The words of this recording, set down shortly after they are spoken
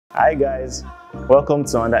Hi guys, welcome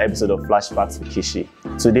to another episode of Flashbacks with Kyshi.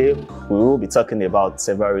 Today we will be talking about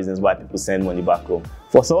several reasons why people send money back home.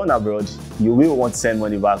 For someone abroad, you will want to send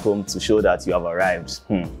money back home to show that you have arrived.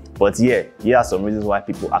 But here are some reasons why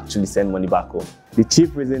people actually send money back home. The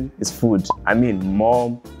chief reason is food. I mean,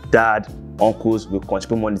 mom, dad, uncles will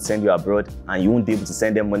contribute money to send you abroad and you won't be able to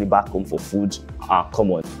send them money back home for food.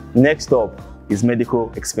 Come on. Next up is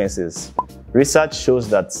medical expenses. Research shows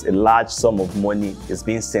that a large sum of money is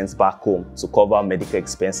being sent back home to cover medical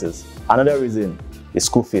expenses. Another reason is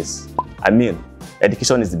school fees. I mean,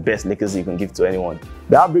 education is the best legacy you can give to anyone.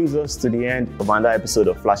 That brings us to the end of another episode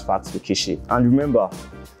of Flashbacks with Kyshi. And remember,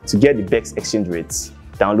 to get the best exchange rates,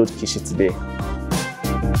 download Kyshi today.